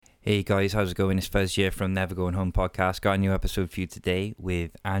Hey guys, how's it going? It's Fez here from Never Going Home podcast. Got a new episode for you today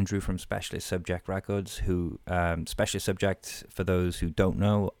with Andrew from Specialist Subject Records, who Specialist Subject, for those who don't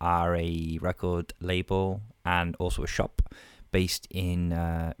know, are a record label and also a shop based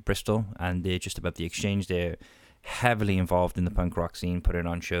in Bristol, and they're just above the Exchange. They're heavily involved in the punk rock scene, putting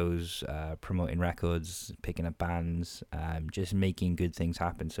on shows, promoting records, picking up bands, just making good things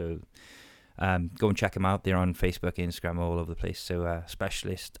happen. So go and check them out. They're on Facebook, Instagram, all over the place. So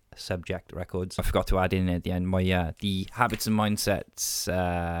Specialist Subject Records. I forgot to add in at the end my the Habits and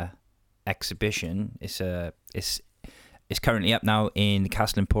Mindsets exhibition. It's currently up now in the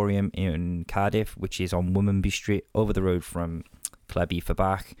Castle Emporium in Cardiff, which is on Womanby Street, over the road from Club E for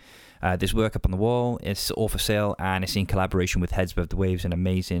Bach. There's work up on the wall. It's all for sale, and it's in collaboration with Heads Above the Waves, an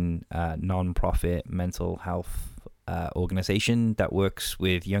amazing non-profit mental health organization that works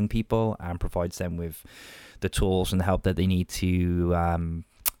with young people and provides them with the tools and the help that they need to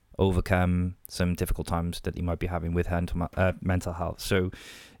overcome some difficult times that they might be having with mental health. So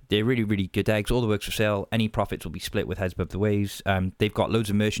they're really, really good eggs. All the works for sale. Any profits will be split with Heads Above the Waves. They've got loads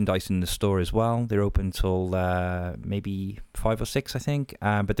of merchandise in the store as well. They're open till maybe 5 or 6, I think.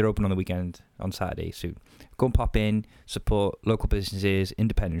 But they're open on the weekend, on Saturday. So go and pop in, support local businesses,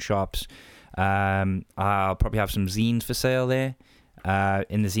 independent shops. I'll probably have some zines for sale there.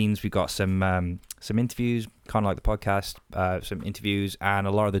 In the zines, we've got some interviews, kind of like the podcast, some interviews, and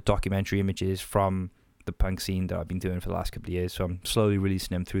a lot of the documentary images from the punk scene that I've been doing for the last couple of years. So I'm slowly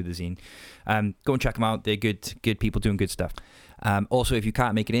releasing them through the zine. Go and check them out. They're good people doing good stuff. Also, if you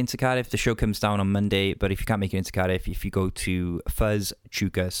can't make it into Cardiff, the show comes down on Monday. But if you can't make it into Cardiff, if you go to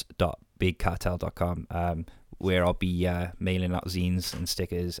fuzzchukas.bigcartel.com, where I'll be mailing out zines and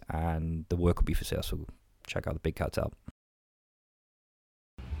stickers, and the work will be for sale. So check out the Big Cartel.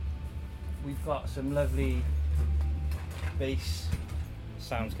 We've got some lovely bass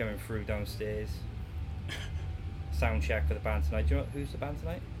sounds coming through downstairs. Sound check for the band tonight. Do you know who's the band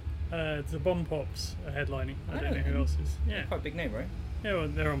tonight? The Bomb Pops are headlining. I don't know who else is. Yeah, quite a big name, right? Yeah, well,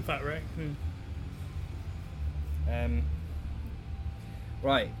 they're on Fat Wreck.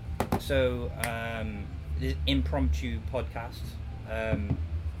 Right. So the impromptu podcast. I'm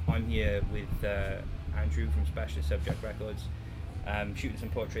here with Andrew from Specialist Subject Records, shooting some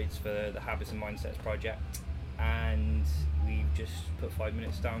portraits for the Habits and Mindsets project, and we've just put 5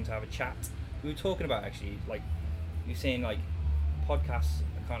 minutes down to have a chat. We were talking about, actually, like, you're saying, like, podcasts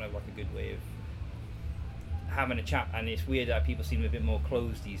are kind of like a good way of having a chat, and it's weird that people seem a bit more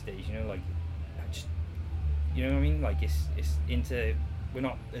closed these days, you know, like, just, you know what I mean, like, it's into, we're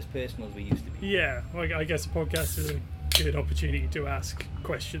not as personal as we used to be. Yeah, like, I guess a podcast is a good opportunity to ask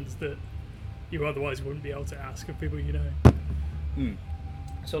questions that you otherwise wouldn't be able to ask of people you know.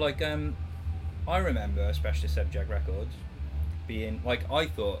 So, like, I remember Specialist Subject Records being, like, I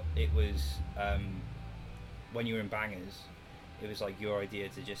thought it was, when you were in Bangers, it was like your idea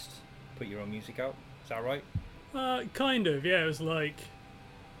to just put your own music out. Is that right? Kind of, yeah. It was like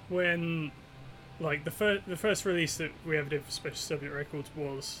when, like, the first release that we ever did for Specialist Subject Records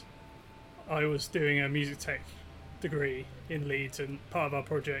was, I was doing a music tech degree in Leeds, and part of our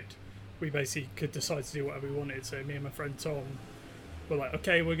project, we basically could decide to do whatever we wanted. So me and my friend Tom were like,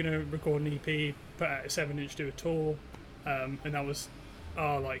 okay, we're going to record an EP, put out a 7-inch, do a tour, and that was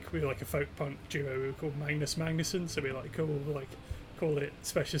we were like a folk punk duo. We were called Magnus Magnusson, so we were like, cool, we'll like call it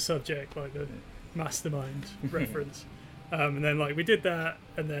Specialist Subject, like the Mastermind reference. And then, like, we did that,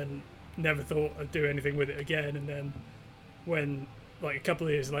 and then never thought I'd do anything with it again. And then when, like, a couple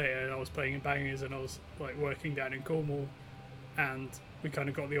of years later, I was playing in Bangers, and I was like working down in Cornwall, and we kind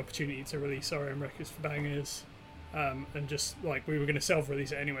of got the opportunity to release our own records for Bangers, and just, like, we were going to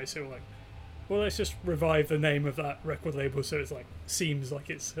self-release it anyway, so we're like, well, let's just revive the name of that record label so it's like seems like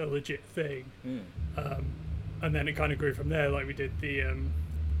it's a legit thing. And then it kind of grew from there. Like, we did the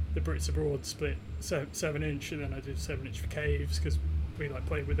Brits Abroad split 7-inch, and then I did 7-inch for Caves because we like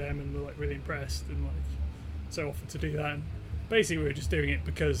played with them and were like really impressed, and like so offered to do that. And basically we were just doing it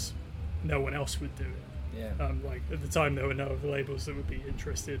because no one else would do it. Yeah. Like, at the time there were no other labels that would be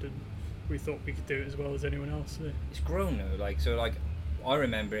interested, and we thought we could do it as well as anyone else. So. It's grown though. Like, so, like, I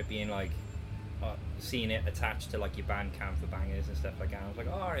remember it being like, seeing it attached to like your Bandcamp for Bangers and stuff like that. I was like,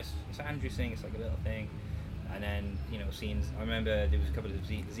 oh, it's Andrew thing. It's like a little thing. And then, you know, scenes. I remember there was a couple of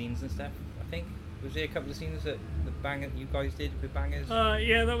zines and stuff. I think was there a couple of scenes that you guys did with Bangers?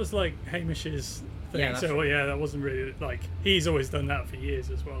 Yeah, that was like Hamish's thing. Yeah, so right. Yeah, that wasn't really like, he's always done that for years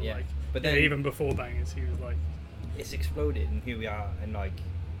as well. Yeah. Like, but then even before Bangers, he was like, it's exploded, and here we are, and like,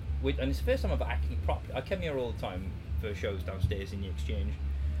 and it's the first time I've actually properly. I come here all the time for shows downstairs in the Exchange,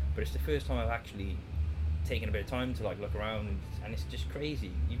 but it's the first time I've actually taken a bit of time to like look around, and it's just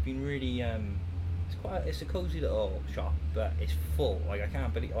crazy. You've been really it's a cozy little shop, but it's full. Like I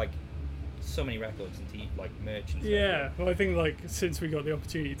can't believe like so many records and like merch and stuff. Yeah, well, I think like since we got the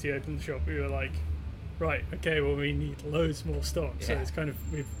opportunity to open the shop, we were like, right, okay, well, we need loads more stock. So it's kind of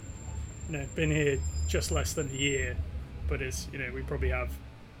we've been here just less than a year, but it's we probably have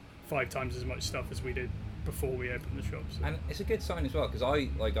 5 times as much stuff as we did before we opened the shop. So. And it's a good sign as well, because I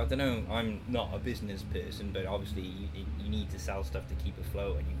don't know, I'm not a business person, but obviously you need to sell stuff to keep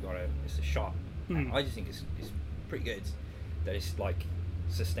afloat, and it's a shop. And I just think it's pretty good that it's like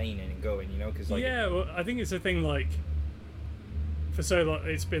sustaining and going, because like well, I think it's a thing like for so long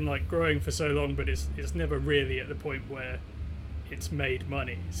it's been like growing for so long, but it's never really at the point where it's made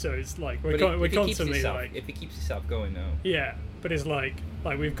money. So it's like we're constantly like if it keeps itself going though. Yeah, but it's like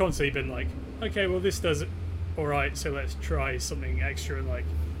we've constantly been like, okay, well this does it all right, so let's try something extra. And like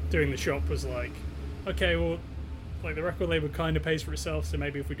doing the shop was like, okay, well, like the record label kind of pays for itself, so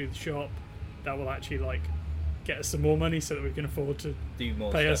maybe if we do the shop, that will actually like get us some more money so that we can afford to do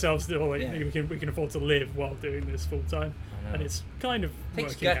more pay stuff. Ourselves, or like we can afford to live while doing this full time. And it's kind of it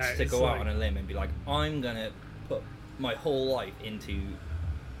takes working guts out. to go out on a limb and be like, I'm gonna put my whole life into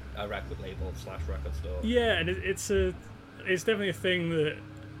a record label / record store. Yeah, and it's definitely a thing that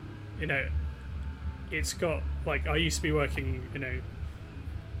it's got like I used to be working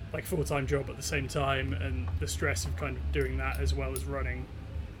like full-time job at the same time, and the stress of kind of doing that as well as running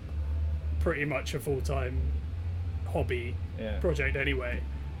pretty much a full-time hobby project anyway.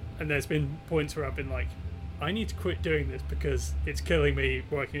 And there's been points where I've been like, I need to quit doing this because it's killing me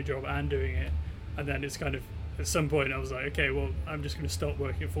working a job and doing it. And then it's kind of at some point I was like, okay, well, I'm just going to stop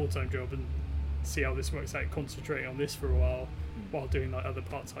working a full-time job and see how this works out, concentrate on this for a while doing like other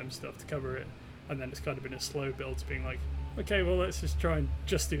part-time stuff to cover it. And then it's kind of been a slow build to being like, okay, well, let's just try and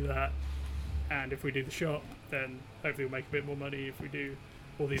just do that, and if we do the shop, then hopefully we'll make a bit more money. If we do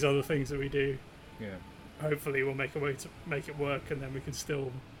all these other things that we do, hopefully we'll make a way to make it work, and then we can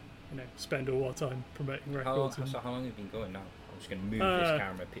still spend all our time promoting records. So how long have you been going now? I'm just going to move this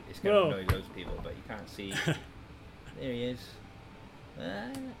camera. It's going to annoy loads of people, but you can't see. There he is.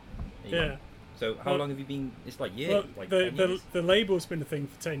 Yeah. So how long have you been? It's like years. Well, like the label's been a thing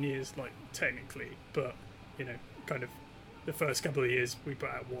for 10 years, like technically, but kind of the first couple of years we put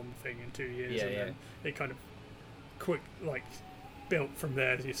out one thing in 2 years, then it kind of quick like built from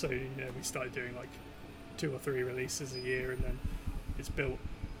there. So we started doing like 2 or 3 releases a year, and then it's built.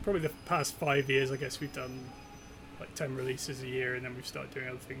 Probably the past 5 years, I guess we've done like 10 releases a year, and then we've started doing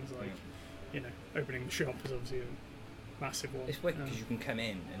other things like opening the shop is obviously a massive one. It's wicked because you can come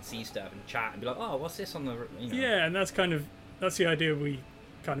in and see stuff and chat and be like, oh, what's this on the Yeah, and that's the idea we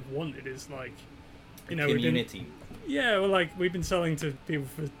kind of wanted, is like community. Well, like we've been selling to people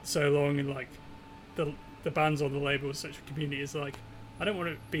for so long, and like the bands on the label is such a community. It's like I don't want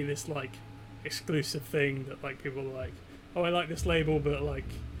it to be this like exclusive thing that like people are like, oh, I like this label, but like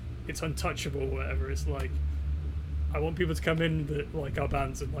it's untouchable or whatever. It's like I want people to come in that like our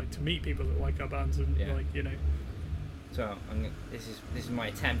bands, and like to meet people that like our bands, and like So this is my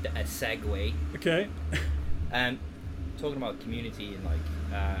attempt at a segue. Okay. Talking about community and like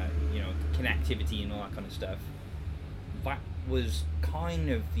connectivity and all that kind of stuff. That was kind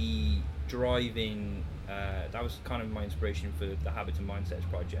of the driving. That was kind of my inspiration for the Habits and Mindsets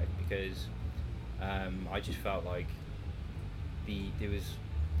project, because I just felt like the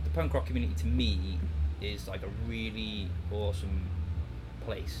punk rock community to me is like a really awesome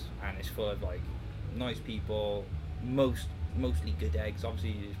place, and it's full of like nice people, mostly good eggs.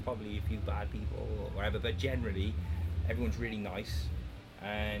 Obviously there's probably a few bad people or whatever, but generally everyone's really nice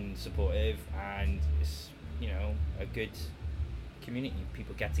and supportive, and it's a good community.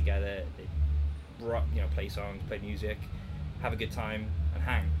 People get together, they play songs, play music, have a good time and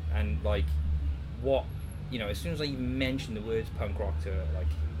hang. And like as soon as I even mention the words punk rock to like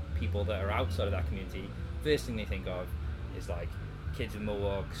people that are outside of that community, first thing they think of is like kids with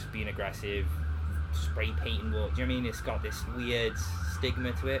mohawks being aggressive, spray painting walls. Do you know what I mean? It's got this weird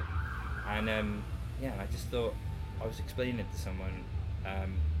stigma to it, and I just thought, I was explaining it to someone,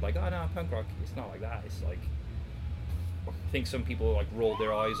 like, oh no, punk rock, it's not like that. It's like, I think some people like rolled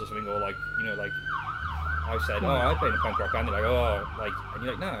their eyes or something, or like like I said, oh, I play in a punk rock band. They're like, oh, like, and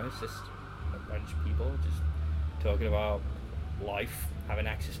you're like, no, it's just a bunch of people just talking about life, having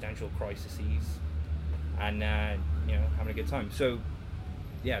existential crises, and having a good time. So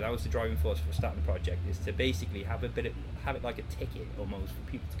that was the driving force for starting the project, is to basically have it like a ticket almost for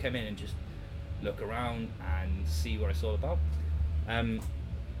people to come in and just look around and see what it's all about.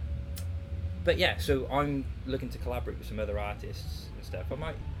 But so I'm looking to collaborate with some other artists and stuff. It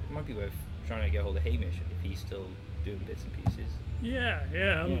might be worth trying to get hold of Hamish if he's still doing bits and pieces.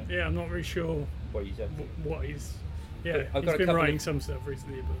 I'm not really sure what he's up to. What he's He's been writing some stuff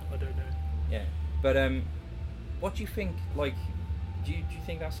recently, but I don't know. Yeah, but what do you think? Like, do you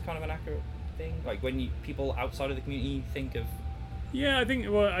think that's kind of an accurate thing? Like when people outside of the community think of. Yeah, I think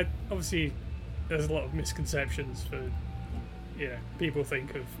obviously there's a lot of misconceptions for people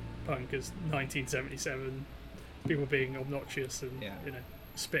think of punk as 1977, people being obnoxious and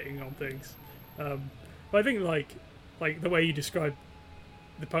spitting on things. But I think like the way you describe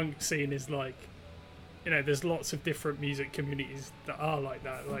the punk scene is like, there's lots of different music communities that are like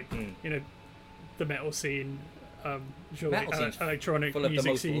that. Like the metal scene, electronic full of music the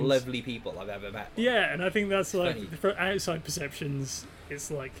most scenes. lovely people I've ever met. Yeah, and I think that's like funny. for outside perceptions,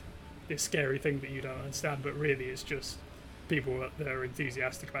 it's like this scary thing that you don't understand, but really it's just people that are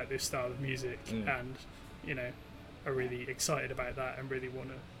enthusiastic about this style of music and are really excited about that and really want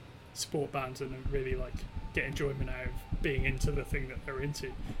to support bands and really like get enjoyment out of being into the thing that they're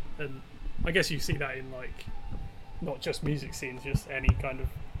into. And I guess you see that in like not just music scenes, just any kind of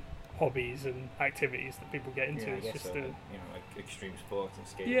hobbies and activities that people get into. It's just like extreme sports and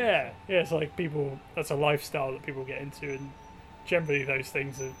skating. Yeah, it's like people. That's a lifestyle that people get into, and generally those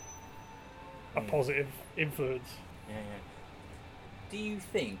things are a positive influence. Yeah. Do you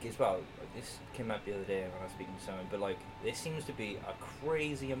think as well? Like this came up the other day when I was speaking to someone, but like there seems to be a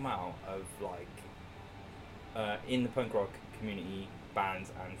crazy amount of like in the punk rock community,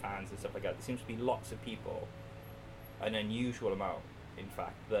 bands and fans and stuff like that. There seems to be lots of people, an unusual amount, in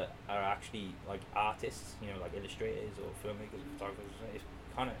fact, that are actually like artists. Like illustrators or filmmakers, photographers. It's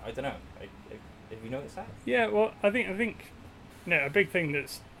kind of, I don't know. Have you noticed that? Yeah, well, I think a big thing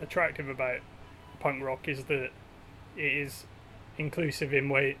that's attractive about punk rock is that it is inclusive in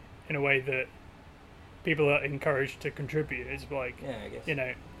a way that people are encouraged to contribute. It's like, I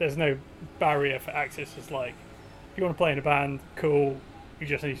guess. There's no barrier for access. It's like, if you want to play in a band, cool. You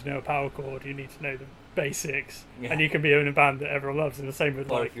just need to know a power chord. You need to know the basics, and you can be in a band that everyone loves. And the same with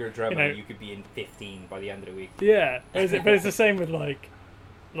if you're a drummer, you could be in 15 by the end of the week. Yeah, but it's the same with like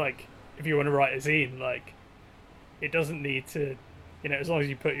if you want to write a zine, like it doesn't need to, as long as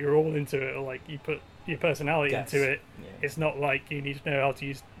you put your all into it, or like you put your personality into it. It's not like you need to know how to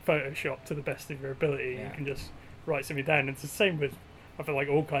use Photoshop to the best of your ability. You can just write something down. And it's the same with, I feel like,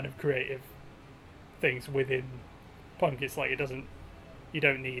 all kind of creative things within punk. It's like you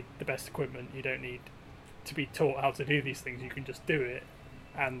don't need the best equipment. You don't need to be taught how to do these things. You can just do it.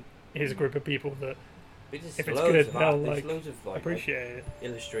 And here's a group of people that, if it's good, they'll like appreciate it.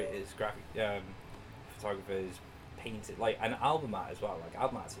 Illustrators, graphic photographers, painters, like an album art as well. Like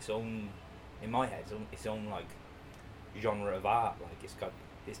album art's its own, in my head, its own like genre of art. Like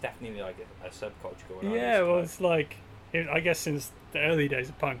it's definitely like a subculture going on. Yeah, well, it's like I guess since the early days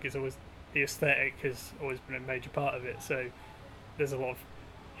of punk, it's always the aesthetic has always been a major part of it. So there's a lot of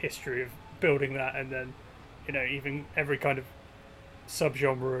history of building that, and then even every kind of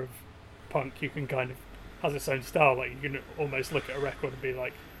subgenre of punk you can kind of has its own style. Like you can almost look at a record and be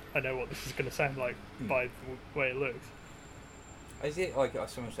like, I know what this is going to sound like by the way it looks. Is it like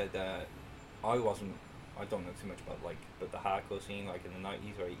someone said that I don't know too much about but the hardcore scene, like in the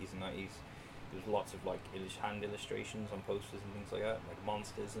 90s or 80s and 90s, there was lots of like hand illustrations on posters and things like that, like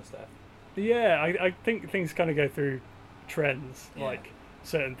monsters and stuff. Yeah, I think things kind of go through trends. Like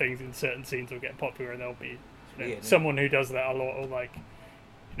certain things in certain scenes will get popular, and there'll be someone who does that a lot, or like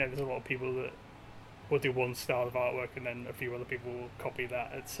there's a lot of people that will do one style of artwork and then a few other people will copy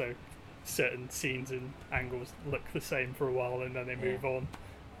that, and so certain scenes and angles look the same for a while and then they move on.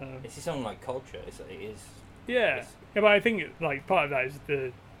 It's its own like culture. It is. Yeah, but I think like part of that is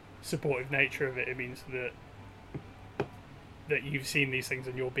the supportive nature of it. It means that you've seen these things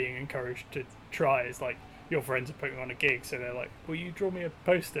and you're being encouraged to try. It's like your friends are putting on a gig, so they're like, "Will you draw me a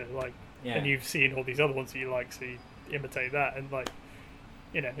poster?" Like, and you've seen all these other ones that you like, so you imitate that. And like,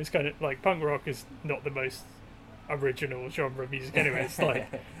 it's kind of like punk rock is not the most original genre of music anyway. It's like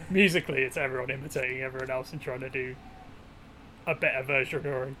musically, it's everyone imitating everyone else and trying to do a better version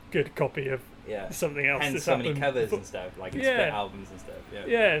or a good copy of something else. Hence so many covers and stuff, like it's split albums and stuff.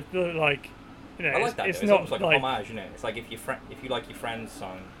 Like I like that. It's not almost like a homage, isn't it? It's like if you like your friend's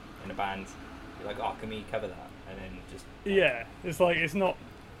song in a band, you're like, oh, can we cover that? And then just it's like it's not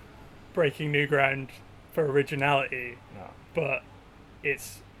breaking new ground for originality, but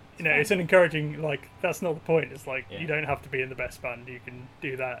it's it's an encouraging, like that's not the point. It's like you don't have to be in the best band. You can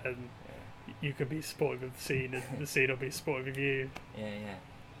do that and you can be supportive of the scene, and the scene will be supportive of you.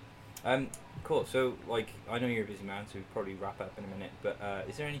 Cool. So like I know you're a busy man, so we'll probably wrap up in a minute, but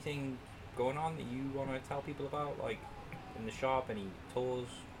is there anything going on that you want to tell people about, like in the shop, any tours?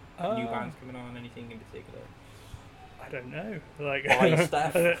 New bands coming on? Anything in particular? I don't know. Like Buy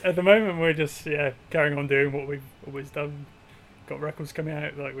stuff. at the moment, we're just carrying on doing what we've always done. Got records coming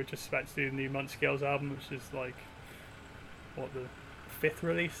out. Like we're just about to do the new Munchscales album, which is like what the 5th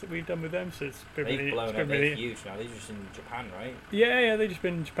release that we've done with them. So it's been They've blown up. They're huge now. They're just in Japan, right? Yeah. They've just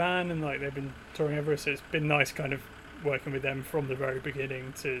been in Japan and like they've been touring everywhere. So it's been nice, kind of working with them from the very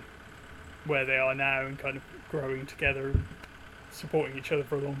beginning to where they are now, and kind of growing together, and supporting each other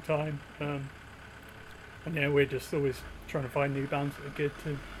for a long time. And we're just always trying to find new bands that are good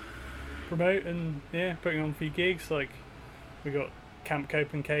to promote, and putting on a few gigs. Like we got Camp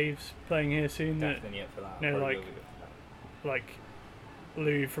Cope and Caves playing here soon. Definitely up for that. Like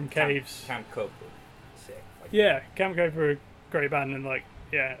Lou from Caves. Camp Cope, sick. Camp Cope are a great band, and a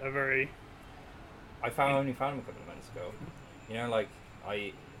very. I only found them a couple of months ago.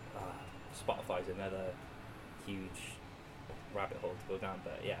 Spotify's another huge rabbit hole to go down,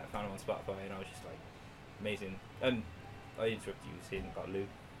 but I found them on Spotify, and I was just like, amazing. And I interrupted you saying about Lou.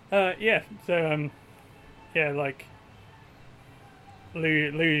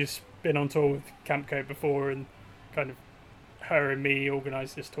 Lou's been on tour with Camp Cope before, and kind of her and me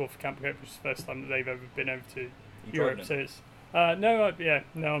organised this tour for Camp Cope, which is the first time that they've ever been over to Europe. So it's no,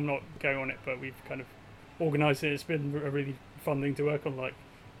 I'm not going on it, but we've kind of organised it. It's been a really fun thing to work on.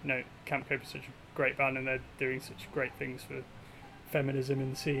 Camp Cope is such a great band, and they're doing such great things for feminism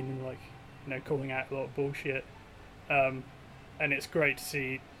in the scene, and calling out a lot of bullshit. And it's great to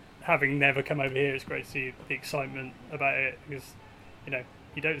see, having never come over here, it's great to see the excitement about it, because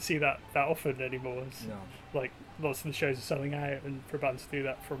you don't see that often anymore. No. Lots of the shows are selling out, and for bands to do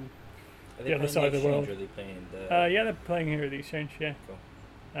that from the other side of the world. Are they playing they're playing here at the Exchange. Cool.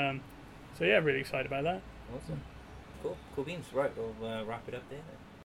 Really excited about that. Awesome. Cool beans. Right, we'll wrap it up there then.